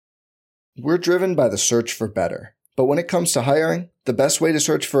We're driven by the search for better. But when it comes to hiring, the best way to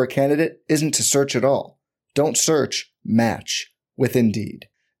search for a candidate isn't to search at all. Don't search, match with Indeed.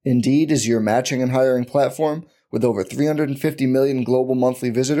 Indeed is your matching and hiring platform with over 350 million global monthly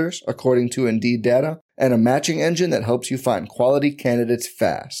visitors, according to Indeed data, and a matching engine that helps you find quality candidates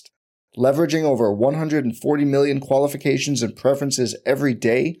fast. Leveraging over 140 million qualifications and preferences every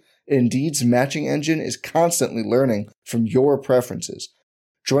day, Indeed's matching engine is constantly learning from your preferences.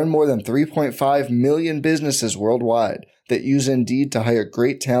 Join more than 3.5 million businesses worldwide that use Indeed to hire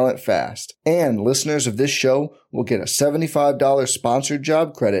great talent fast. And listeners of this show will get a $75 sponsored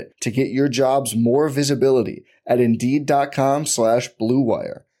job credit to get your jobs more visibility at Indeed.com/Blue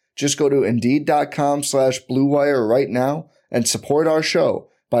Wire. Just go to Indeed.com/Blue Wire right now and support our show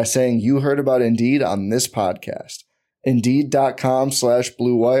by saying you heard about Indeed on this podcast.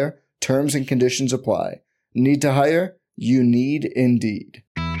 Indeed.com/Blue Wire. Terms and conditions apply. Need to hire? You need Indeed.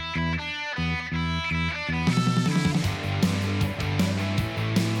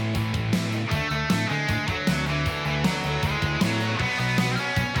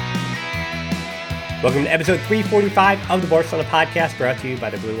 Welcome to episode 345 of the Barcelona podcast, brought to you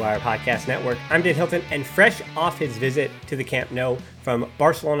by the Blue Wire Podcast Network. I'm Dan Hilton, and fresh off his visit to the Camp Nou from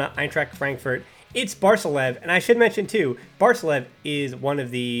Barcelona, Eintracht Frankfurt, it's Barcelev. And I should mention, too, Barcelev is one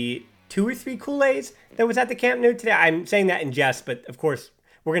of the 2 or 3 Kool-Aids that was at the Camp Nou today. I'm saying that in jest, but of course,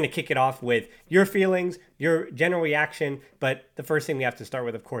 we're going to kick it off with your feelings, your general reaction. But the first thing we have to start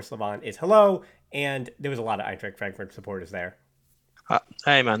with, of course, Levon, is hello. And there was a lot of Eintracht Frankfurt supporters there.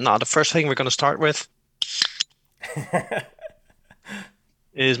 Hey, man. No, the first thing we're going to start with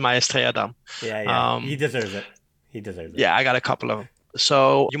is my Estrella Damm. Yeah. He deserves it. Yeah, I got a couple of them.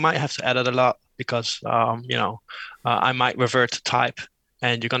 So you might have to edit a lot because, I might revert to type.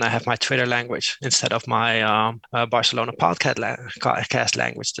 And you're going to have my Twitter language instead of my Barcelona podcast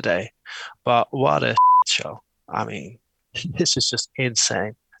language today. But what a show. I mean, this is just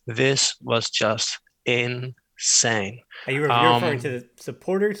insane. This was just insane. Are you referring to the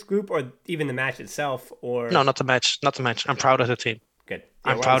supporters group or even the match itself? Or No, not the match. I'm proud of the team. Good.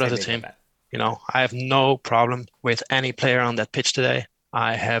 I'm proud of the team. I have no problem with any player on that pitch today.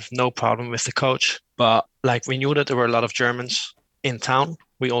 I have no problem with the coach. But we knew that there were a lot of Germans in town.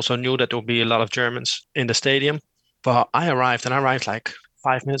 We also knew that there would be a lot of Germans in the stadium. But I arrived like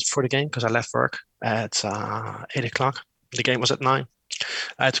 5 minutes before the game because I left work at 8 o'clock. The game was at 9.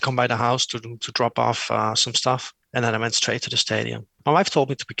 I had to come by the house to drop off some stuff. And then I went straight to the stadium. My wife told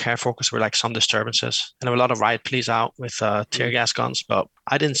me to be careful because there were some disturbances. And there were a lot of riot police out with tear gas guns. But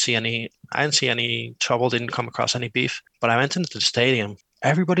I didn't see any trouble, didn't come across any beef. But I went into the stadium.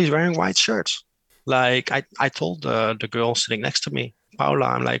 Everybody's wearing white shirts. I told the girl sitting next to me, Paula,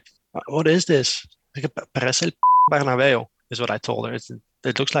 I'm like, what is this? Parece el Bernabeu is what I told her.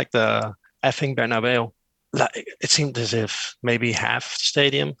 It looks like the effing Bernabeu. It seemed as if maybe half the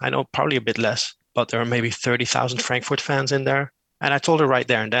stadium, I know probably a bit less, but there were maybe 30,000 Frankfurt fans in there. And I told her right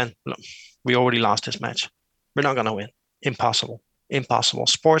there and then, look, we already lost this match. We're not going to win. Impossible.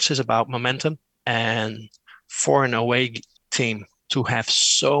 Sports is about momentum. And for an away team to have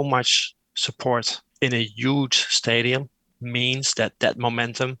so much support in a huge stadium means that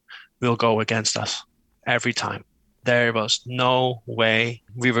momentum will go against us every time. There was no way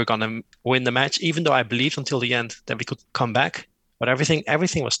we were going to win the match, even though I believed until the end that we could come back. But everything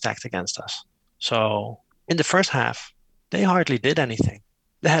was stacked against us. So in the first half, they hardly did anything.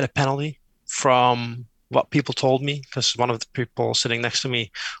 They had a penalty from what people told me, because one of the people sitting next to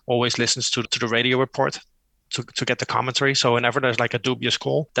me always listens to the radio report to get the commentary. So whenever there's a dubious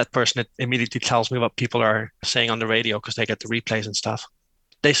call, that person immediately tells me what people are saying on the radio because they get the replays and stuff.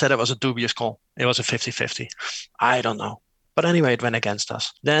 They said it was a dubious call. It was a 50-50. I don't know. But anyway, it went against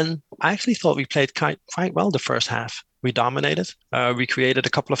us. Then I actually thought we played quite well the first half. We dominated. We created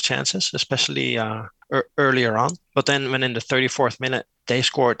a couple of chances, especially earlier on. But then when in the 34th minute, they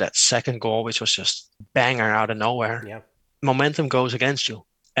scored that second goal, which was just banger out of nowhere. Yeah. Momentum goes against you.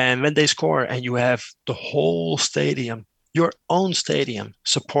 And when they score and you have the whole stadium, your own stadium,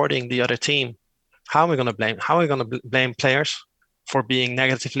 supporting the other team, how are we going to blame? How are we going to blame players for being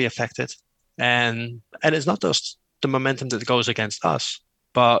negatively affected? And it's not just the momentum that goes against us,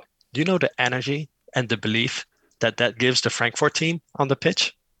 but the energy and the belief that gives the Frankfurt team on the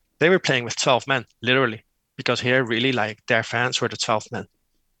pitch? They were playing with 12 men, literally, because here really their fans were the 12 men.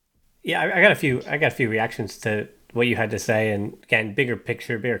 Yeah, I got a few reactions to what you had to say, and again, bigger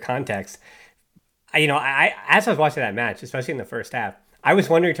picture, bigger context. I as I was watching that match, especially in the first half, I was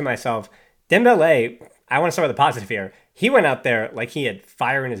wondering to myself, Dembele, I want to start with the positive here. He went out there like he had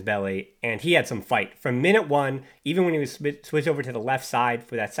fire in his belly, and he had some fight. From minute one, even when he was switched over to the left side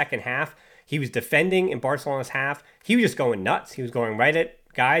for that second half, he was defending in Barcelona's half. He was just going nuts. He was going right at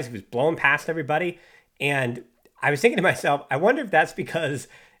guys. He was blowing past everybody. And I was thinking to myself, I wonder if that's because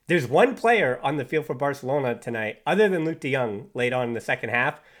there's one player on the field for Barcelona tonight, other than Luke de Jong late on in the second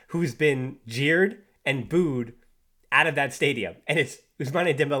half, who's been jeered and booed out of that stadium. And it's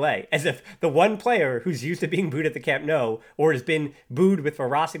Ousmane Dembélé, as if the one player who's used to being booed at the Camp Nou or has been booed with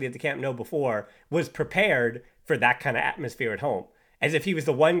ferocity at the Camp Nou before was prepared for that kind of atmosphere at home. As if he was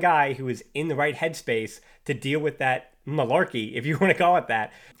the one guy who was in the right headspace to deal with that malarkey, if you want to call it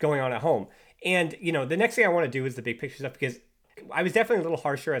that, going on at home. And, the next thing I want to do is the big picture stuff, because I was definitely a little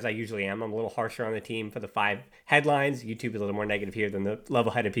harsher, as I usually am. I'm a little harsher on the team for the 5 headlines. YouTube is a little more negative here than the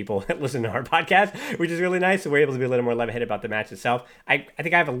level-headed people that listen to our podcast, which is really nice. So we're able to be a little more level-headed about the match itself. I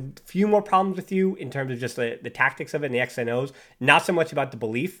think I have a few more problems with you in terms of just the tactics of it and the X and O's. Not so much about the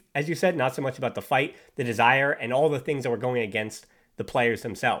belief, as you said, not so much about the fight, the desire, and all the things that were going against the players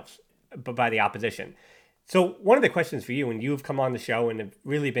themselves, but by the opposition. So one of the questions for you, and you've come on the show and have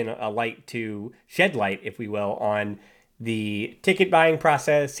really been a light to shed light, if we will, on the ticket buying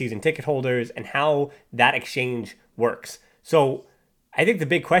process, season ticket holders, and how that exchange works. So I think the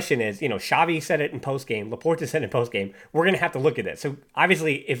big question is, Xavi said it in postgame, Laporta said it in postgame, we're going to have to look at this. So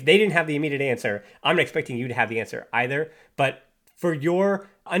obviously, if they didn't have the immediate answer, I'm not expecting you to have the answer either. But for your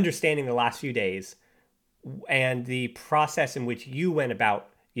understanding the last few days and the process in which you went about,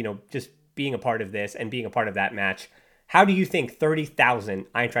 just being a part of this and being a part of that match, how do you think 30,000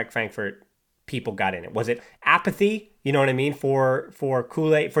 Eintracht Frankfurt people got in it? Was it apathy, you know what I mean, for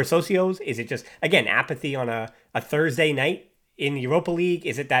Kool-Aid, for socios? Is it just, again, apathy on a Thursday night in the Europa League?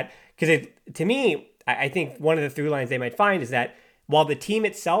 Is it that, because to me, I think one of the through lines they might find is that while the team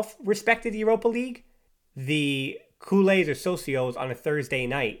itself respected the Europa League, the Kool-Aids or socios on a Thursday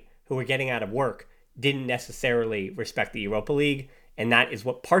night who were getting out of work didn't necessarily respect the Europa League. And that is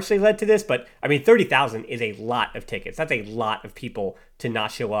what partially led to this. But, 30,000 is a lot of tickets. That's a lot of people to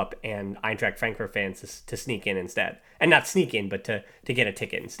not show up and Eintracht Frankfurt fans to sneak in instead. And not sneak in, but to get a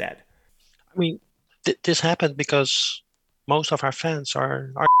ticket instead. This happened because most of our fans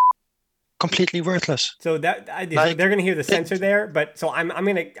are completely worthless. So that they're going to hear the censor there. But so I'm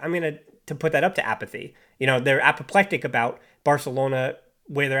gonna to put that up to apathy. They're apoplectic about Barcelona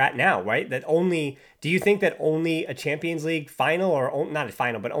where they're at now, right? Do you think that only a Champions League final, or not a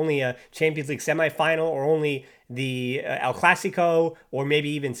final, but only a Champions League semifinal, or only the El Clasico, or maybe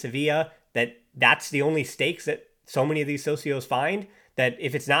even Sevilla, that's the only stakes that so many of these socios find? That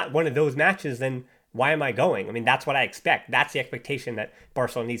if it's not one of those matches, then why am I going? That's what I expect. That's the expectation that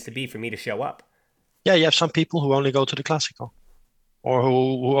Barcelona needs to be for me to show up. Yeah, you have some people who only go to the Clasico, or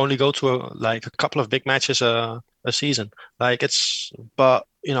who only go to a couple of big matches a season. But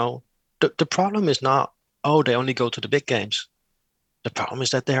the problem is not, they only go to the big games. The problem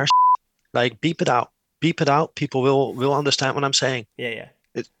is that they are beep it out. People will understand what I'm saying. Yeah.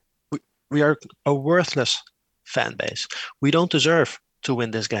 We are a worthless fan base. We don't deserve to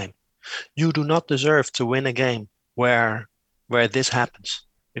win this game. You do not deserve to win a game where this happens.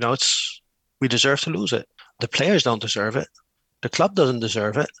 We deserve to lose it. The players don't deserve it. The club doesn't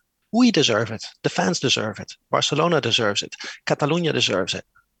deserve it. We deserve it. The fans deserve it. Barcelona deserves it. Catalonia deserves it.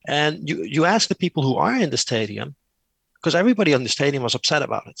 And you ask the people who are in the stadium, because everybody in the stadium was upset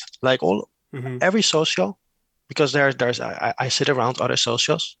about it. Every socio, because I sit around other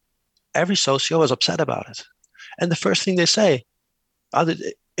socios, every socio was upset about it. And the first thing they say,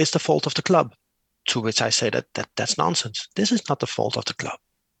 it's the fault of the club. To which I say that's nonsense. This is not the fault of the club.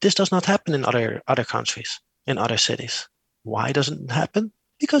 This does not happen in other countries, in other cities. Why doesn't it happen?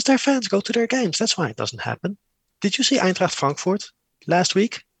 Because their fans go to their games. That's why it doesn't happen. Did you see Eintracht Frankfurt last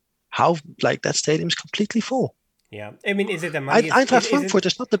week? How that stadium is completely full. Yeah, is it the money? Eintracht Frankfurt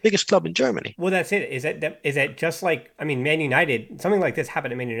is not the biggest club in Germany. Well, that's it. Is that just like Man United? Something like this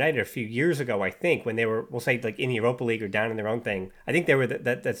happened at Man United a few years ago, I think, when they were, we'll say, in the Europa League or down in their own thing. I think they were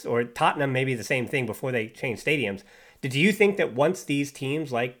that's or Tottenham, maybe the same thing before they changed stadiums. Did you think that once these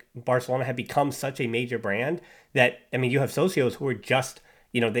teams like Barcelona had become such a major brand that you have socios who are just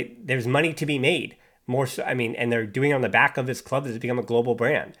there's money to be made more so, and they're doing it on the back of this club that's become a global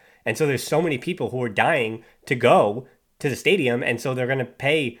brand. And so there's so many people who are dying to go to the stadium, and so they're going to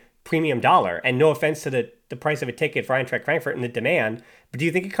pay premium dollar. And no offense to the price of a ticket for Eintracht Frankfurt and the demand, but do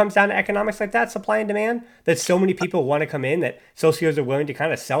you think it comes down to economics like that, supply and demand, that so many people want to come in that socios are willing to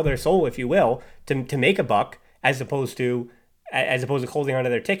kind of sell their soul, if you will, to make a buck, as opposed to holding onto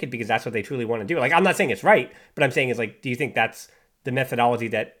their ticket because that's what they truly want to do? I'm not saying it's right, but I'm saying do you think that's the methodology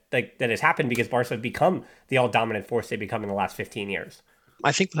that has happened because Barca have become the all dominant force they become in the last 15 years.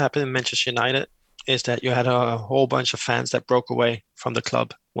 I think what happened in Manchester United is that you had a whole bunch of fans that broke away from the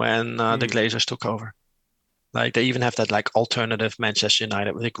club when the Glazers took over. Like they even have that like alternative Manchester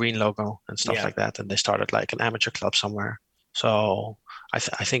United with a green logo and stuff like that, and they started like an amateur club somewhere. So I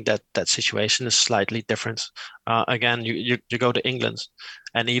think that situation is slightly different. Again, you go to England,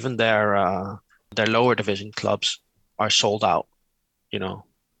 and even their lower division clubs are sold out. You know,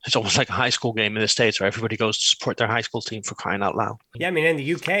 it's almost like a high school game in the States where everybody goes to support their high school team, for crying out loud. Yeah, I mean, in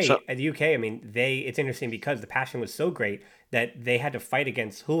the UK, I mean, it's interesting because the passion was so great that they had to fight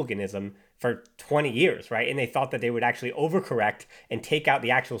against hooliganism for 20 years, right? And they thought that they would actually overcorrect and take out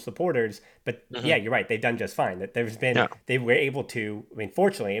the actual supporters. But yeah, you're right. They've done just fine. That they were able to, I mean,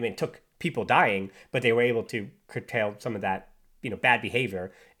 fortunately, it took people dying, but they were able to curtail some of that, bad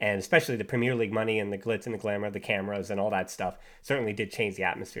behavior. And especially the Premier League money and the glitz and the glamour, the cameras and all that stuff certainly did change the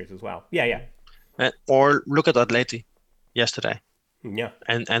atmospheres as well. Yeah. Or look at Atleti yesterday. Yeah.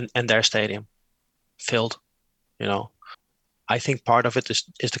 And their stadium filled, I think part of it is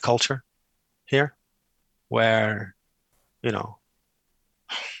the culture here, where, I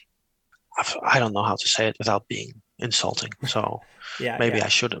don't know how to say it without being insulting. So maybe I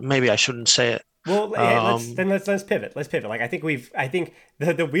shouldn't say it. Well, let's pivot. Like I think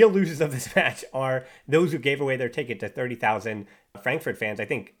the real losers of this match are those who gave away their ticket to 30,000 Frankfurt fans. I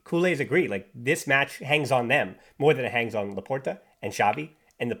think Kool-Aid's agree. Like this match hangs on them more than it hangs on Laporta and Xavi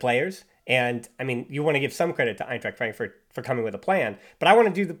and the players. And I mean, you want to give some credit to Eintracht Frankfurt for coming with a plan, but I want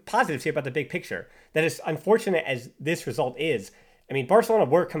to do the positives here about the big picture. That is unfortunate as this result is. I mean, Barcelona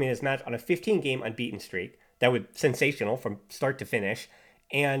were coming to this match on a 15-game unbeaten streak. That was sensational from start to finish.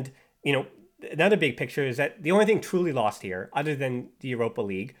 And, another big picture is that the only thing truly lost here, other than the Europa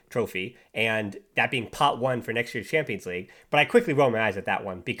League trophy, and that being pot one for next year's Champions League, but I quickly roll my eyes at that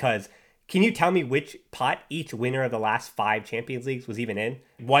one because can you tell me which pot each winner of the last 5 Champions Leagues was even in?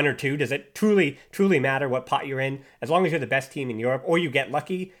 1 or 2? Does it truly matter what pot you're in? As long as you're the best team in Europe, or you get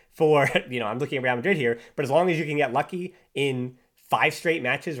lucky for, I'm looking at Real Madrid here, but as long as you can get lucky in 5 straight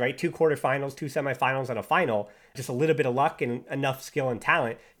matches, right? 2 quarterfinals, 2 semifinals, and a final, just a little bit of luck and enough skill and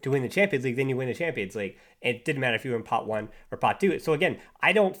talent to win the Champions League, then you win the Champions League. It didn't matter if you were in pot 1 or pot 2. So again,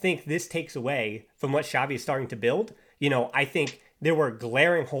 I don't think this takes away from what Xavi is starting to build. I think there were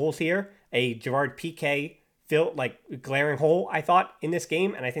glaring holes here. A Gerard Piqué glaring hole, I thought, in this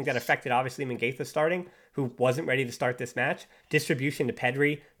game. And I think that affected, obviously, Mingueza starting, who wasn't ready to start this match. Distribution to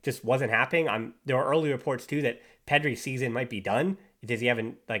Pedri just wasn't happening. There were early reports, too, that Pedri's season might be done. Does he have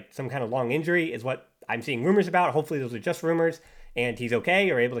some kind of long injury is what I'm seeing rumors about. Hopefully those are just rumors and he's okay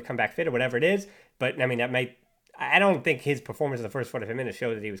or able to come back fit or whatever it is. But, I mean, I don't think his performance in the first 45 minutes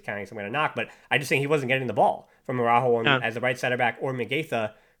showed that he was carrying some kind of knock, but I just think he wasn't getting the ball from Araujo as the right center back or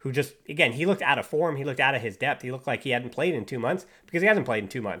Mingueza, who just, again, he looked out of form. He looked out of his depth. He looked like he hadn't played in 2 months because he hasn't played in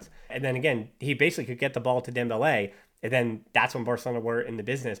 2 months. And then again, he basically could get the ball to Dembele, and then that's when Barcelona were in the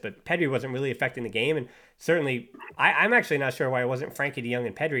business. But Pedri wasn't really affecting the game. And certainly, I'm actually not sure why it wasn't Frankie de Jong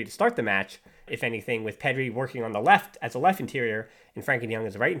and Pedri to start the match, if anything, with Pedri working on the left as a left interior and Frankie de Jong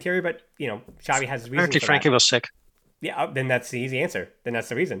as a right interior. But, Xavi has his reasons. Apparently, Frankie was sick. Yeah, then that's the easy answer. Then that's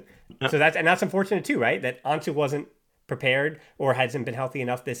the reason. Yeah. So that's unfortunate too, right? That Ansu wasn't prepared or hasn't been healthy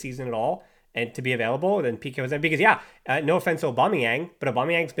enough this season at all and to be available. Then Piqué was there because no offense to Aubameyang, but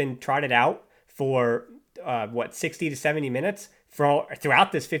Aubameyang's been trotted out for 60 to 70 minutes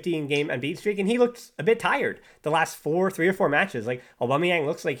throughout this 15-game unbeaten streak, and he looks a bit tired the last 3 or 4 matches. Like Aubameyang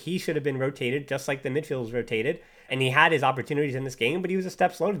looks like he should have been rotated just like the midfield was rotated, and he had his opportunities in this game, but he was a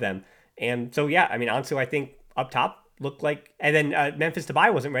step slow to them. And so Ansu, I think up top looked like, and then Memphis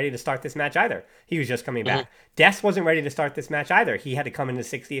Depay wasn't ready to start this match either. He was just coming back. Dest wasn't ready to start this match either. He had to come in the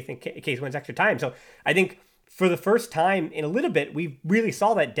 60th in case he wins extra time. So I think for the first time in a little bit, we really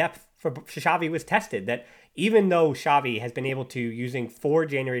saw that depth for Xavi was tested. That even though Xavi has been able to, using 4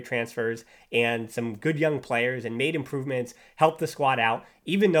 January transfers and some good young players and made improvements, help the squad out,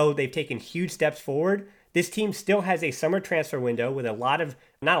 even though they've taken huge steps forward, this team still has a summer transfer window with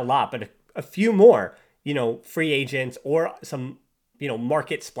a few more free agents or some,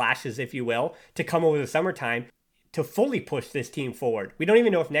 market splashes, if you will, to come over the summertime to fully push this team forward. We don't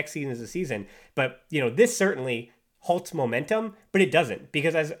even know if next season is the season, but, this certainly halts momentum, but it doesn't,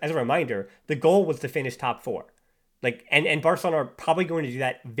 because as a reminder, the goal was to finish top 4. And Barcelona are probably going to do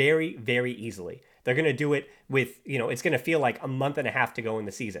that very, very easily. They're going to do it with, it's going to feel like a month and a half to go in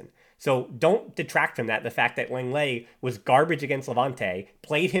the season. So don't detract from that, the fact that Lenglet was garbage against Levante,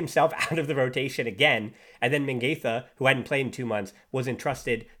 played himself out of the rotation again, and then Mingueza, who hadn't played in 2 months, was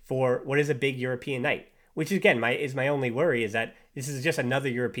entrusted for what is a big European night. which again is my only worry, is that this is just another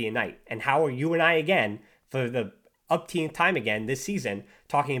European night. And how are you and I again, for the upteenth time again this season,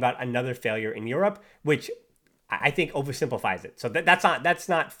 talking about another failure in Europe, which I think oversimplifies it. So that's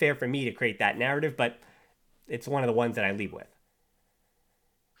not fair for me to create that narrative, but it's one of the ones that I lead with.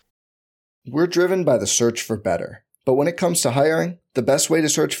 We're driven by the search for better. But when it comes to hiring, the best way to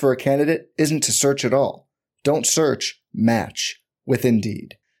search for a candidate isn't to search at all. Don't search, match with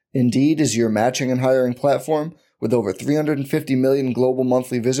Indeed. Indeed is your matching and hiring platform with over 350 million global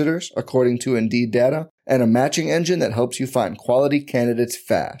monthly visitors, according to Indeed data, and a matching engine that helps you find quality candidates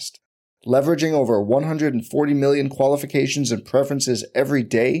fast. Leveraging over 140 million qualifications and preferences every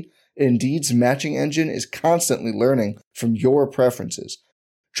day, Indeed's matching engine is constantly learning from your preferences.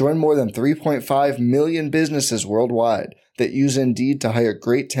 Join more than 3.5 million businesses worldwide that use Indeed to hire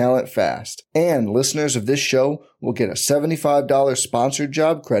great talent fast. And listeners of this show will get a $75 sponsored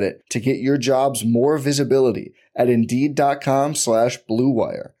job credit to get your jobs more visibility at Indeed.com/Blue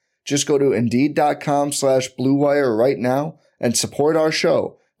Wire. Just go to Indeed.com/Blue Wire right now and support our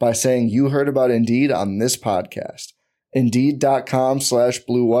show by saying you heard about Indeed on this podcast.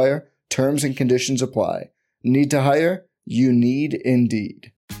 Indeed.com/Blue Wire. Terms and conditions apply. Need to hire? You need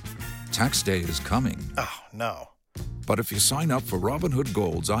Indeed. Tax day is coming. Oh, no. But if you sign up for Robinhood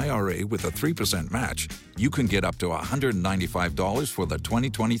Gold's IRA with a 3% match, you can get up to $195 for the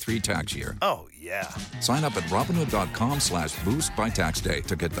 2023 tax year. Oh, yeah. Sign up at Robinhood.com/boost by tax day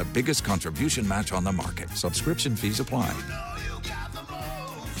to get the biggest contribution match on the market. Subscription fees apply.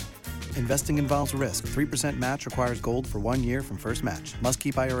 Investing involves risk. 3% match requires gold for 1 year from first match. Must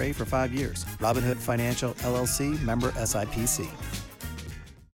keep IRA for 5 years. Robinhood Financial, LLC, member SIPC.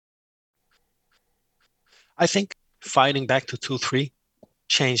 I think fighting back to 2-3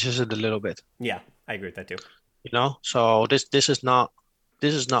 changes it a little bit. Yeah, I agree with that too. So this is not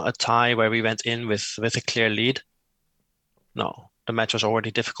a tie where we went in with a clear lead. No, the match was already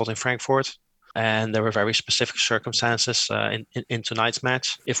difficult in Frankfurt, and there were very specific circumstances in tonight's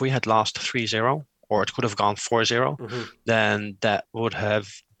match. If we had lost 3-0, or it could have gone 4-0, then that would have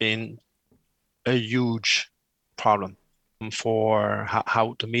been a huge problem for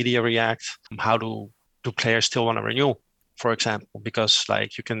how the media react, how do players still want to renew, for example, because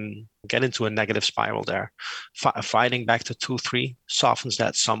like you can get into a negative spiral there. Fighting back to 2-3 softens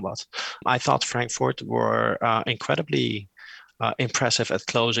that somewhat. I thought Frankfurt were incredibly impressive at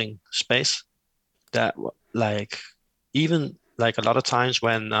closing space. That even a lot of times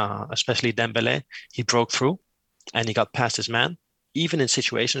when especially Dembele, he broke through and he got past his man. Even in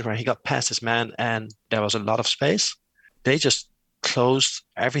situations where he got past his man and there was a lot of space, they just closed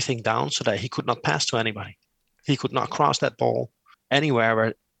everything down so that he could not pass to anybody. He could not cross that ball anywhere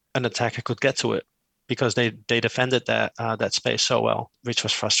where an attacker could get to it because they defended that space so well, which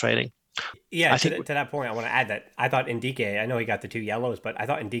was frustrating. Yeah, to that point, I want to add that I thought Ndike, I know he got the 2 yellows, but I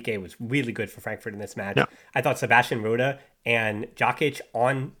thought Ndike was really good for Frankfurt in this match. Yeah. I thought Sebastian Rode and Djakic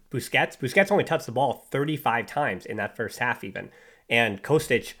on Busquets only touched the ball 35 times in that first half even. And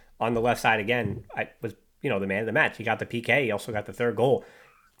Kostic on the left side again was the man of the match. He got the PK. He also got the third goal.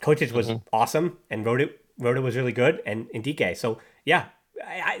 Kostic was awesome, and Rode was really good, and Ndike. So yeah,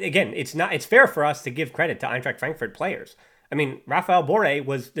 again, it's fair for us to give credit to Eintracht Frankfurt players. I mean, Rafael Borre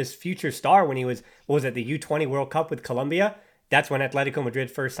was this future star when he was, the U20 World Cup with Colombia. That's when Atletico Madrid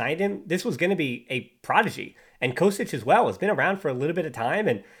first signed him. This was going to be a prodigy. And Kostic as well has been around for a little bit of time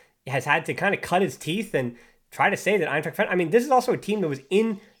and has had to kind of cut his teeth and try to say that Eintracht Frankfurt, I mean, this is also a team that was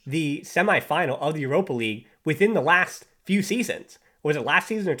in the semifinal of the Europa League within the last few seasons. Was it last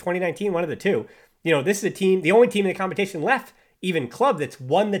season or 2019? One of the two. This is a team, the only team in the competition left, even club, that's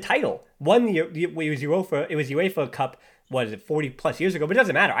won the title. It was UEFA Cup, 40 plus years ago, but it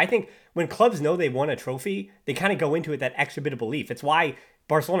doesn't matter. I think when clubs know they won a trophy, they kind of go into it that extra bit of belief. It's why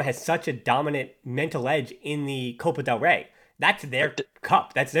Barcelona has such a dominant mental edge in the Copa del Rey. That's their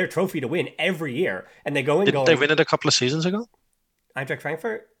cup. That's their trophy to win every year. And they go in Didn't they win it a couple of seasons ago? Eintracht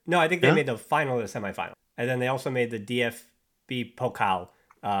Frankfurt? No, I think they made the final or the semifinal. And then they also made the DFB Pokal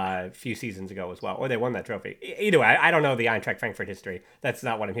a few seasons ago as well. Or they won that trophy. Either way, I don't know the Eintracht Frankfurt history. That's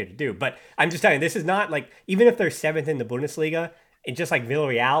not what I'm here to do. But I'm just telling you, this is not like, even if they're 7th in the Bundesliga, and just like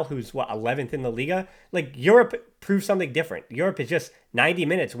Villarreal, who's 11th in the Liga, like Europe proves something different. Europe is just 90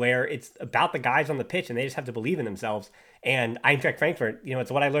 minutes where it's about the guys on the pitch and they just have to believe in themselves. And Eintracht Frankfurt,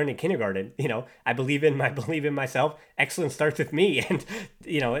 it's what I learned in kindergarten. I believe in myself. Excellence starts with me. And,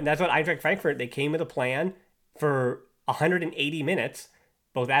 and that's what Eintracht Frankfurt, they came with a plan for 180 minutes,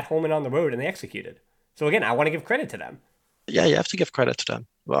 both at home and on the road, and they executed. So again, I want to give credit to them. Yeah, you have to give credit to them.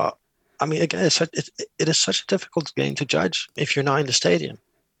 Well, I mean, again, it is such a difficult game to judge if you're not in the stadium,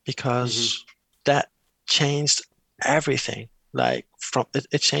 because that changed everything. Like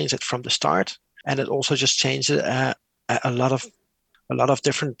it changed it from the start, and it also just changed it a lot of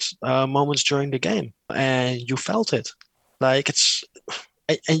different moments during the game, and you felt it. Like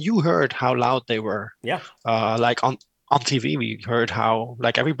and you heard how loud they were. Yeah. Like on TV, we heard how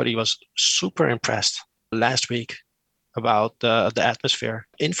like everybody was super impressed last week about the atmosphere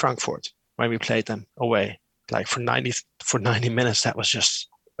in Frankfurt when we played them away. Like for 90 minutes, that was just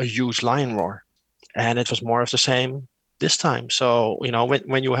a huge lion roar, and it was more of the same this time. So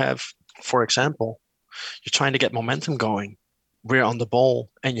when you have, for example, you're trying to get momentum going, we're on the ball,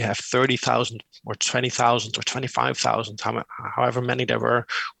 and you have 30,000 or 20,000 or 25,000, however many there were,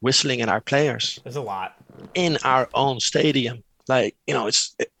 whistling at our players. There's a lot in our own stadium. Like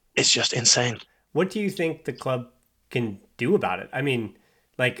it's just insane. What do you think the club can do about it? I mean,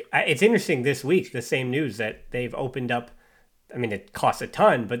 like, it's interesting this week, the same news that they've opened up. I mean, it costs a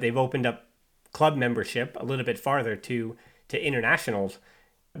ton, but they've opened up club membership a little bit farther to internationals,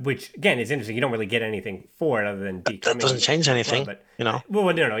 which again is interesting. You don't really get anything for it other than becoming. That doesn't change anything, club, but,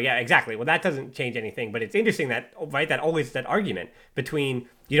 Well, no, yeah, exactly. Well, that doesn't change anything, but it's interesting that always that argument between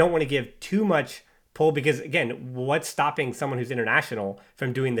you don't want to give too much pull because again, what's stopping someone who's international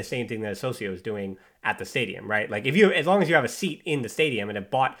from doing the same thing that a socio is doing at the stadium, right? Like as long as you have a seat in the stadium and have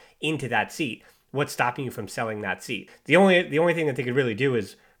bought into that seat, what's stopping you from selling that seat? The only thing that they could really do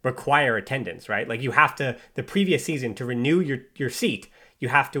is require attendance, right? Like you have to, the previous season, to renew your seat,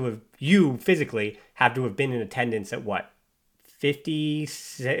 you physically have to have been in attendance at what? 55,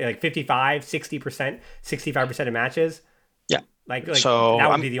 60%, 65% of matches? Yeah. Like so that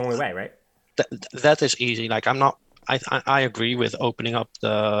would be the only way, right? That is easy. Like I agree with opening up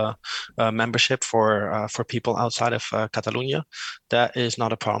the membership for people outside of Catalonia. That is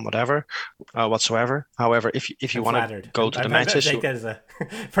not a problem, whatsoever. However, if you want to go to the matches,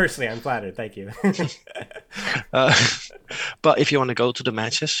 personally, I'm flattered. Thank you. But if you want to go to the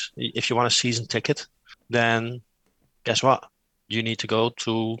matches, if you want a season ticket, then guess what? You need to go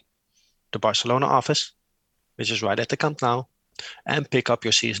to the Barcelona office, which is right at the Camp Nou, and pick up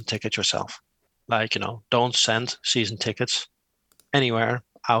your season ticket yourself. Like, don't send season tickets anywhere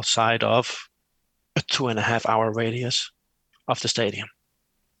outside of a 2.5 hour radius of the stadium,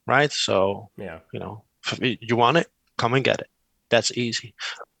 right? So, yeah, you want it, come and get it. That's easy.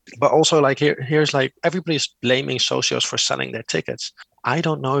 But also, like, here's like everybody's blaming socios for selling their tickets. I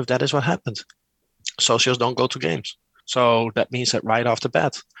don't know if that is what happened. Socios don't go to games. So that means that right off the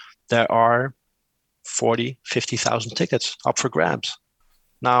bat, there are 40, 50,000 tickets up for grabs.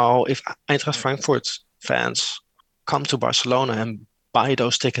 Now, if Eintracht Frankfurt fans come to Barcelona and buy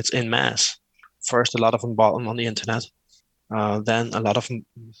those tickets in mass, first, a lot of them bought them on the internet. Then a lot of them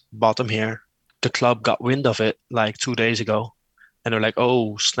bought them here. The club got wind of it like 2 days ago. And they're like,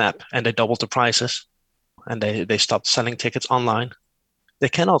 oh, snap. And they doubled the prices. And they stopped selling tickets online. They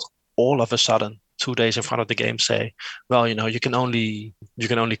cannot all of a sudden, 2 days in front of the game, say, well, you can only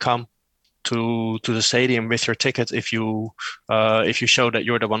come to the stadium with your ticket if you show that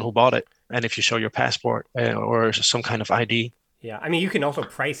you're the one who bought it, and if you show your passport or some kind of ID. Yeah, I mean, you can also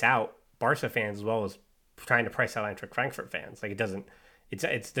price out Barça fans as well as trying to price out Eintracht Frankfurt fans. Like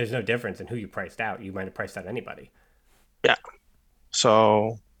there's no difference in who you priced out. You might have priced out anybody. Yeah.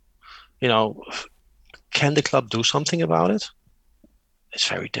 So, can the club do something about it? It's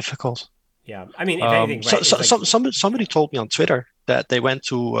very difficult. Yeah, I mean, if anything, right, somebody told me on Twitter that they went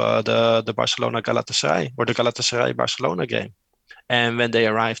to the Barcelona Galatasaray or the Galatasaray Barcelona game, and when they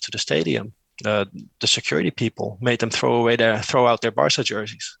arrived to the stadium, the security people made them throw out their Barça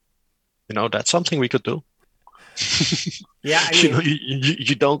jerseys. That's something we could do. Yeah, I mean,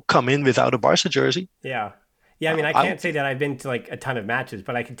 you don't come in without a Barça jersey. Yeah. Yeah, I mean, I can't say that I've been to like a ton of matches,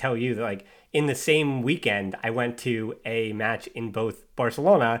 but I can tell you that like in the same weekend, I went to a match in both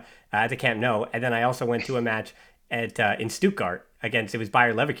Barcelona at the Camp Nou, and then I also went to a match in Stuttgart it was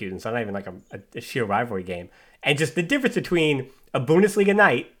Bayer Leverkusen, so not even like a sheer rivalry game. And just the difference between a Bundesliga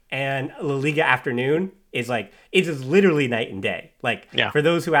night and a La Liga afternoon is like, it's just literally night and day. Like, For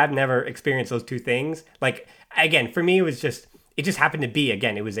those who have never experienced those two things, like, again, for me, it just happened to be,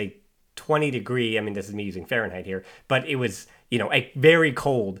 again, it was a 20-degree, I mean, this is me using Fahrenheit here, but it was, a very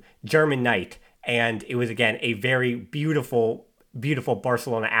cold German night. And it was, again, a very beautiful, beautiful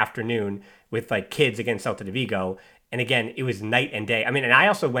Barcelona afternoon with like kids against Celta de Vigo. And again, it was night and day. I mean, and I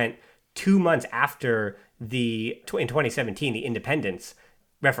also went 2 months after in 2017, the independence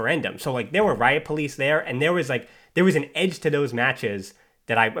referendum. So like there were riot police there, and there was an edge to those matches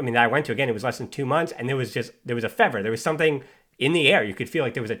that I went to. Again, it was less than 2 months, and there was a fever. There was something in the air. You could feel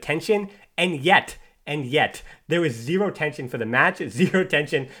like there was a tension, and yet And yet, there was zero tension for the match, zero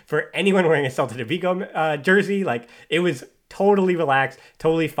tension for anyone wearing a Celta de Vigo jersey. Like, it was totally relaxed,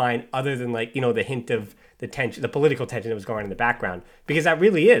 totally fine, other than, like, you know, the hint of the tension, the political tension that was going on in the background. Because that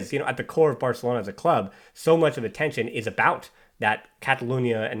really is, you know, at the core of Barcelona as a club, so much of the tension is about that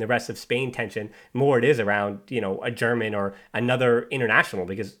Catalonia and the rest of Spain tension. More it is around, you know, a German or another international,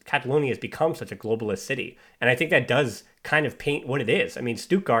 because Catalonia has become such a globalist city. And I think that does kind of paint what it is. I mean,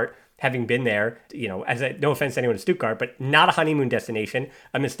 Stuttgart, having been there, you know, no offense to anyone in Stuttgart, but not a honeymoon destination,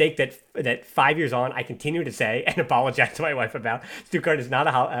 a mistake that 5 years on, I continue to say and apologize to my wife about. Stuttgart is not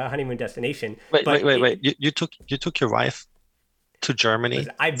a honeymoon destination. Wait. You took your wife to Germany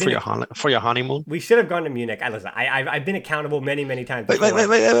for your honeymoon? We should have gone to Munich. I've been accountable many times. Wait.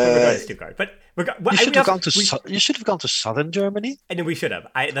 To Stuttgart. But you should have gone to southern Germany. And we should have.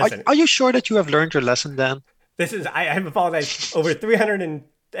 Are you sure that you have learned your lesson then? I have apologized over 300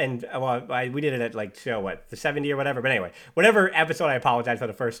 we did it at like the 70 or whatever. But anyway, whatever episode I apologized for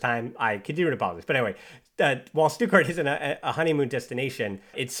the first time, I continue to apologize. But anyway, while Stuttgart isn't a honeymoon destination,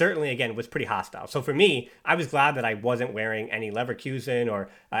 it certainly, again, was pretty hostile. So for me, I was glad that I wasn't wearing any Leverkusen or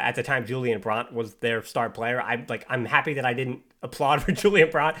at the time Julian Brandt was their star player. I'm happy that I didn't applaud for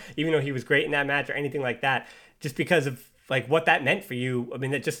Julian Brandt, even though he was great in that match or anything like that, just because of like what that meant for you. I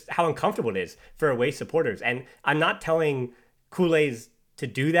mean, that just how uncomfortable it is for away supporters. And I'm not telling Culés to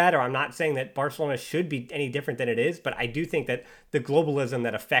do that, or I'm not saying that Barcelona should be any different than it is, but I do think that the globalism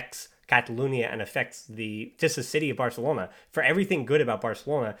that affects Catalonia and affects just the city of Barcelona, for everything good about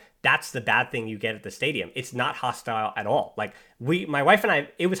Barcelona, that's the bad thing you get at the stadium. It's not hostile at all. Like my wife and I,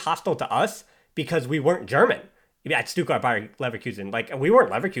 it was hostile to us because we weren't German. At Stuttgart by Leverkusen, like we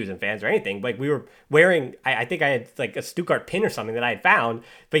weren't Leverkusen fans or anything. Like we were wearing, I think I had like a Stuttgart pin or something that I had found,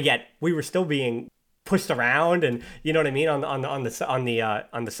 but yet we were still being pushed around, and you know what I mean, on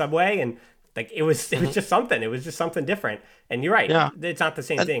the subway, and like it was just something. It was just something different. And you're right, it's not the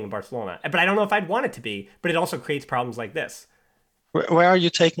same thing in Barcelona. But I don't know if I'd want it to be. But it also creates problems like this. Where are you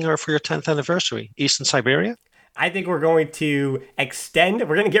taking her for your 10th anniversary? Eastern Siberia? I think we're going to extend.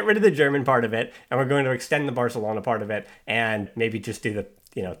 We're going to get rid of the German part of it, and we're going to extend the Barcelona part of it, and maybe just do the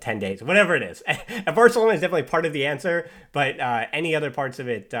 10 days, whatever it is. Barcelona is definitely part of the answer, but any other parts of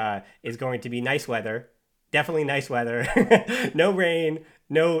it is going to be nice weather. Definitely nice weather. No rain,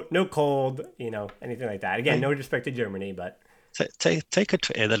 no cold, anything like that. Again, no disrespect to Germany, but take her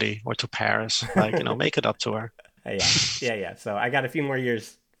to Italy or to Paris, make it up to her. Yeah. So I got a few more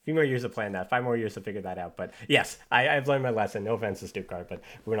years to plan that, 5 more years to figure that out. But yes, I've learned my lesson. No offense to Stuttgart, but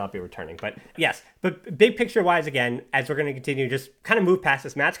we will not be returning. But yes, but big picture wise, again, as we're going to continue, just kind of move past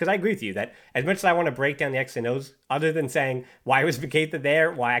this match, because I agree with you that as much as I want to break down the X and O's, other than saying why was Baccheta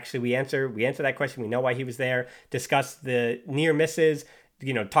there, why actually we answer that question, we know why he was there, discuss the near misses,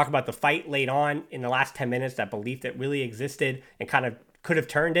 talk about the fight late on in the last 10 minutes, that belief that really existed and kind of could have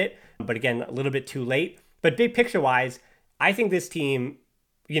turned it, but again, a little bit too late. But big picture wise, I think this team,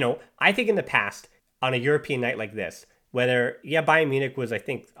 I think in the past, on a European night like this, Bayern Munich was, I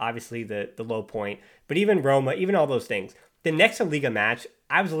think, obviously the low point, but even Roma, even all those things, the next Liga match,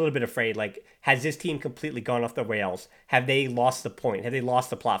 I was a little bit afraid, like, has this team completely gone off the rails? Have they lost the point? Have they lost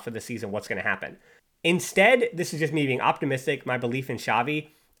the plot for the season? What's going to happen? Instead, this is just me being optimistic, my belief in Xavi.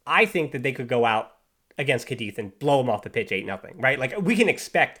 I think that they could go out against Cadiz and blow them off the pitch 8-0, right? Like, we can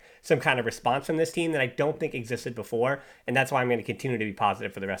expect some kind of response from this team that I don't think existed before, and that's why I'm going to continue to be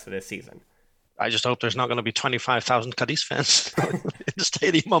positive for the rest of this season. I just hope there's not going to be 25,000 Cadiz fans in the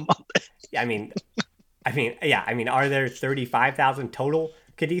stadium on Monday. I mean, are there 35,000 total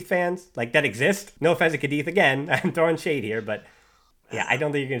Cadiz fans like that exist? No offense to Cadiz again, I'm throwing shade here, but yeah, I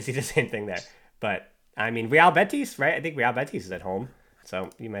don't think you're going to see the same thing there. But I mean, Real Betis, right? I think Real Betis is at home.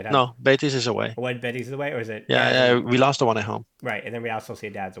 So you might have... No, Betis is away. What, Betis is away? Or is it... Yeah, we lost the one at home. Right, and then Real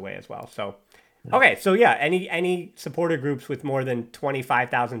Sociedad's away as well. So, okay, so yeah, any supporter groups with more than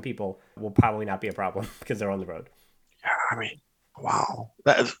 25,000 people will probably not be a problem because they're on the road. Yeah, I mean, wow.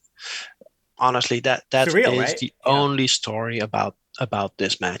 Honestly, that surreal, is right? the only story about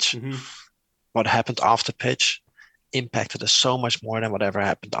this match. Mm-hmm. What happened off the pitch impacted us so much more than whatever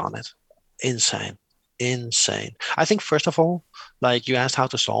happened on it. Insane. I think, first of all, like you asked how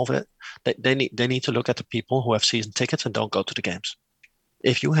to solve it, they need to look at the people who have season tickets and don't go to the games.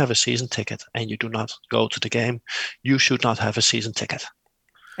 If you have a season ticket and you do not go to the game, you should not have a season ticket.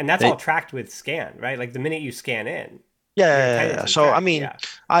 And that's all tracked with scan, right? Like the minute you scan in. Yeah. So, tracked, I mean,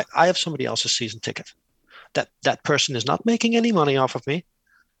 I have somebody else's season ticket. That person is not making any money off of me,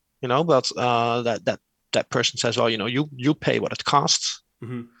 but that person says, well, you pay what it costs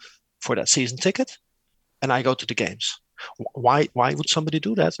for that season ticket, and I go to the games. Why would somebody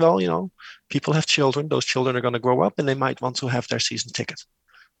do that? Well, people have children. Those children are going to grow up, and they might want to have their season ticket.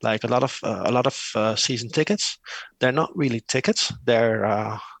 Like a lot of season tickets, they're not really tickets. They're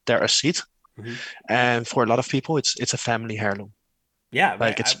a seat, Mm-hmm. and for a lot of people, it's a family heirloom. Yeah,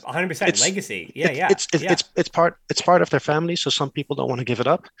 Like right. 100% legacy. Yeah, yeah, yeah. It's part of their family. So some people don't want to give it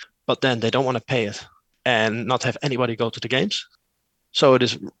up, but then they don't want to pay it and not have anybody go to the games. So it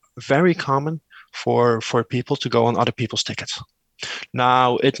is very common for people to go on other people's tickets.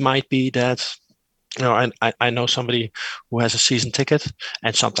 Now it might be that I know somebody who has a season ticket,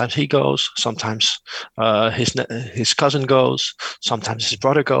 and sometimes he goes, sometimes his cousin goes, sometimes his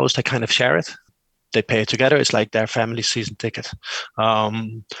brother goes. They kind of share it. They pay it together. It's like their family season ticket.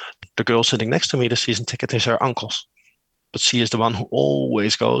 The girl sitting next to me, the season ticket is her uncle's, but she is the one who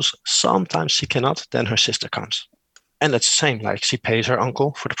always goes. Sometimes she cannot, then her sister comes. And it's the same, like she pays her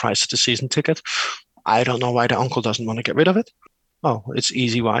uncle for the price of the season ticket. I don't know why the uncle doesn't want to get rid of it. Oh, it's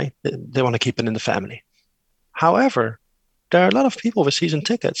easy why. They want to keep it in the family. However, there are a lot of people with season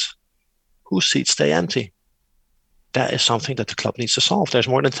tickets whose seats stay empty. That is something that the club needs to solve. There's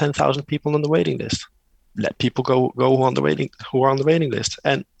more than 10,000 people on the waiting list. Let people go who are on the waiting list.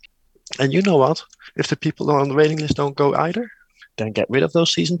 And you know what? If the people who are on the waiting list don't go either, then get rid of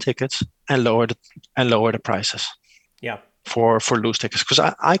those season tickets and lower the prices. Yeah. For loose tickets,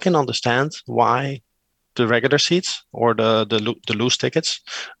 because I can understand why the regular seats or the loose tickets,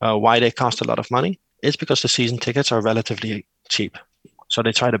 why they cost a lot of money. It's because the season tickets are relatively cheap. So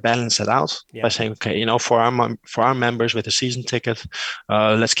they try to balance it out by saying, okay, for our members with a season ticket,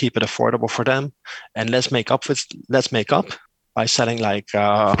 let's keep it affordable for them, and let's make up by selling like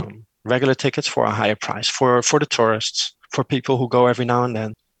regular tickets for a higher price for the tourists, for people who go every now and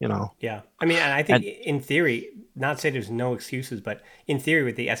then. Yeah, I mean, and I think in theory, not to say there's no excuses, but in theory,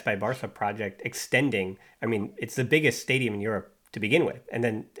 with the S by Barça project extending, I mean, it's the biggest stadium in Europe to begin with, and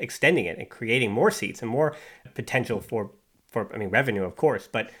then extending it and creating more seats and more potential for revenue, of course.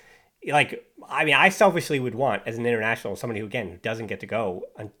 But I selfishly would want, as an international, somebody who doesn't get to go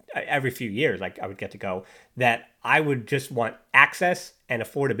every few years, like I would get to go, that I would just want access and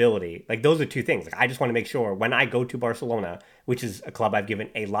affordability. Like those are two things. Like I just want to make sure when I go to Barcelona, which is a club I've given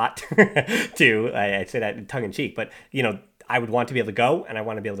a lot to, I say that tongue in cheek, but I would want to be able to go, and I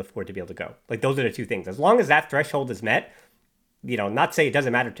want to be able to afford to be able to go. Like those are the two things. As long as that threshold is met, not say it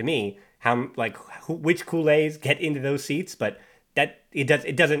doesn't matter to me which Kool-Aids get into those seats, but that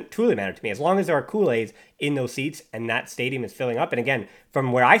it doesn't truly matter to me. As long as there are Kool-Aids in those seats and that stadium is filling up. And again,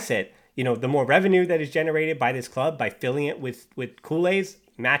 from where I sit, the more revenue that is generated by this club by filling it with Kool-Aids,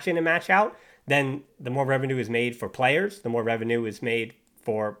 match in and match out, then the more revenue is made for players, the more revenue is made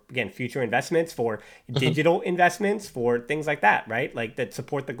for, again, future investments, for digital investments, for things like that, right? Like that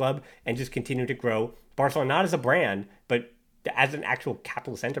support the club and just continue to grow Barcelona, not as a brand, but as an actual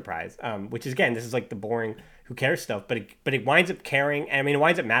capitalist enterprise, which is, again, this is like the boring who cares stuff, but it winds up caring, and I mean, it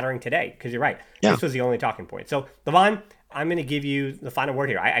winds up mattering today, because you're right. Yeah. This was the only talking point. So, Levon, I'm going to give you the final word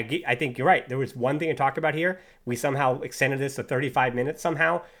here. I think you're right. There was one thing to talk about here. We somehow extended this to 35 minutes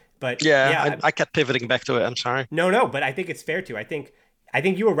somehow, but I kept pivoting back to it. I'm sorry. No, but I think it's fair to. I think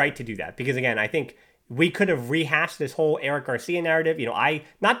you were right to do that, because again, I think we could have rehashed this whole Eric Garcia narrative. I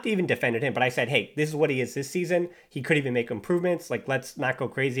not even defended him, but I said, hey, this is what he is this season. He could even make improvements. Like, let's not go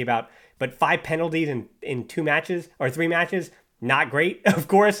crazy about, but 5 penalties in 2 matches or 3 matches, not great. Of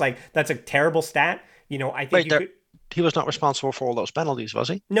course, like that's a terrible stat. I think he was not responsible for all those penalties, was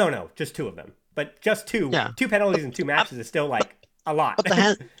he? No, just 2 of them. But just 2. Yeah. 2 penalties in 2 matches is still like a lot.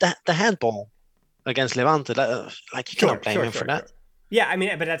 But the handball against Levante, you cannot blame him for that. Sure. Yeah, I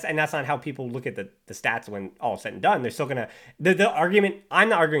mean, but that's not how people look at the stats when all is said and done. They're still gonna the argument. I'm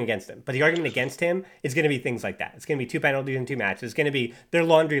not arguing against him, but the argument against him is going to be things like that. It's going to be 2 penalties in 2 matches. It's going to be their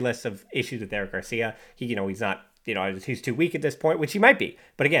laundry list of issues with Eric Garcia. He's not, he's too weak at this point, which he might be.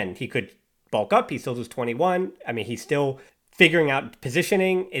 But again, he could bulk up. He still does 21. I mean, he's still figuring out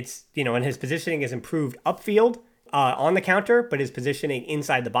positioning. It's and his positioning has improved upfield on the counter, but his positioning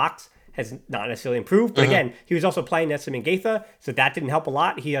inside the box has not necessarily improved. But again, he was also playing Nessim and Gaitha, so that didn't help a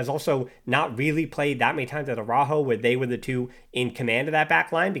lot. He has also not really played that many times at Araujo, where they were the 2 in command of that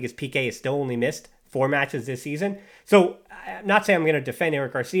back line, because Piqué has still only missed 4 matches this season. So I'm not saying I'm going to defend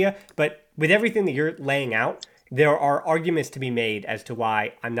Eric Garcia, but with everything that you're laying out, there are arguments to be made as to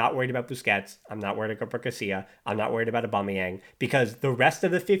why I'm not worried about Busquets, I'm not worried about Garcia, I'm not worried about Aubameyang, because the rest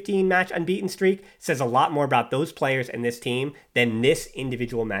of the 15-match unbeaten streak says a lot more about those players and this team than this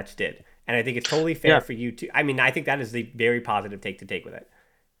individual match did. And I think it's totally fair for you to. I mean, I think that is the very positive take to take with it.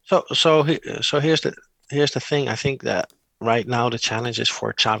 So here's the thing. I think that right now the challenge is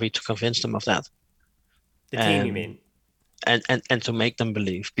for Xavi to convince them of that. The team, you mean? and to make them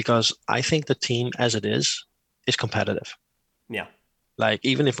believe, because I think the team as it is competitive. Yeah. Like,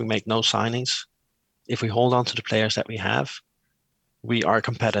 even if we make no signings, if we hold on to the players that we have, we are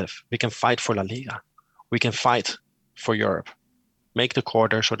competitive. We can fight for La Liga. We can fight for Europe. Make the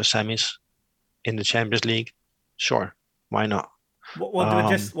quarters or the semis in the Champions League. Sure, why not?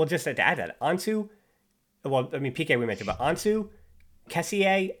 Well, just to add that, Ansu, PK we mentioned, but Ansu,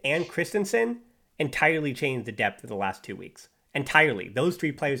 Kessié, and Christensen entirely changed the depth of the last 2 weeks. Entirely. Those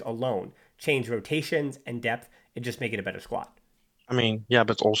 3 players alone change rotations and depth and just make it a better squad. I mean, yeah,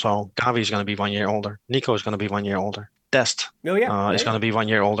 but also Gavi is going to be 1 year older. Nico is going to be 1 year older. Dest is going to be 1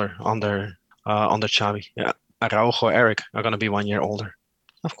 year older under Xavi. Yeah, Araujo, Eric are going to be 1 year older.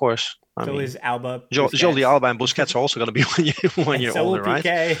 Of course. I mean, is Alba. Jordi Alba and Busquets are also going to be 1 year older, right?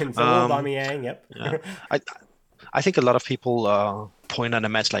 And so will Aubameyang, yep. Yeah. I think a lot of people point at a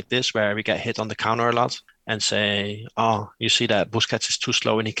match like this where we get hit on the counter a lot and say, oh, you see that Busquets is too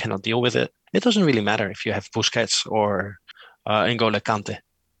slow and he cannot deal with it. It doesn't really matter if you have Busquets or N'Golo Kante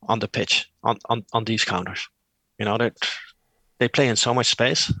on the pitch on these counters. You know, they play in so much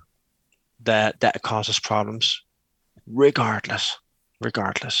space that causes problems regardless.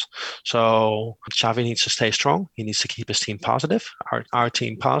 So Xavi needs to stay strong. He needs to keep his team positive, our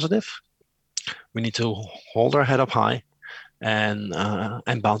team positive. We need to hold our head up high and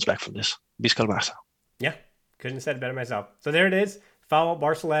bounce back from this. Visca el Barça. Yeah, couldn't have said it better myself. So there it is. Follow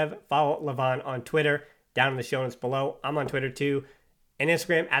Barcelev, follow Levon on Twitter, down in the show notes below. I'm on Twitter too, and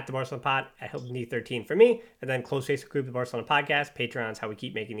Instagram at the Barcelona Pod, at HiltonD13 for me, and then close Facebook group, the Barcelona Podcast. Patreon is how we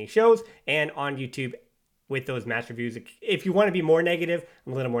keep making these shows, and on YouTube with those match reviews. If you want to be more negative,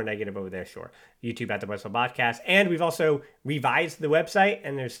 I'm a little more negative over there, sure. YouTube at the Barcelona Podcast. And we've also revised the website,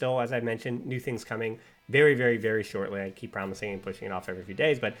 and there's still, as I mentioned, new things coming very, very, very shortly. I keep promising and pushing it off every few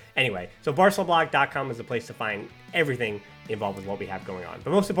days. But anyway, so BarcelonaBlog.com is the place to find everything involved with what we have going on.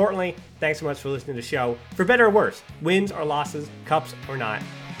 But most importantly, thanks so much for listening to the show. For better or worse, wins or losses, cups or not,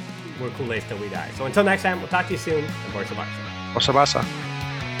 we're Kool-Aid till we die. So until next time, we'll talk to you soon. And Barça Barça. Barça Barça.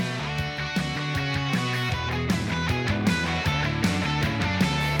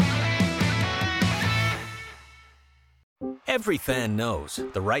 Every fan knows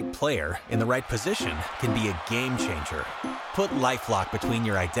the right player in the right position can be a game changer. Put LifeLock between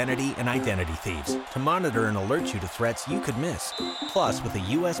your identity and identity thieves to monitor and alert you to threats you could miss. Plus, with a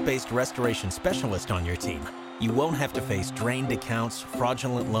U.S.-based restoration specialist on your team, you won't have to face drained accounts,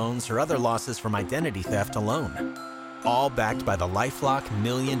 fraudulent loans, or other losses from identity theft alone. All backed by the LifeLock $1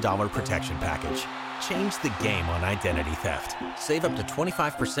 Million Protection Package. Change the game on identity theft. Save up to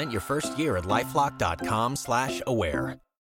 25% your first year at LifeLock.com/aware.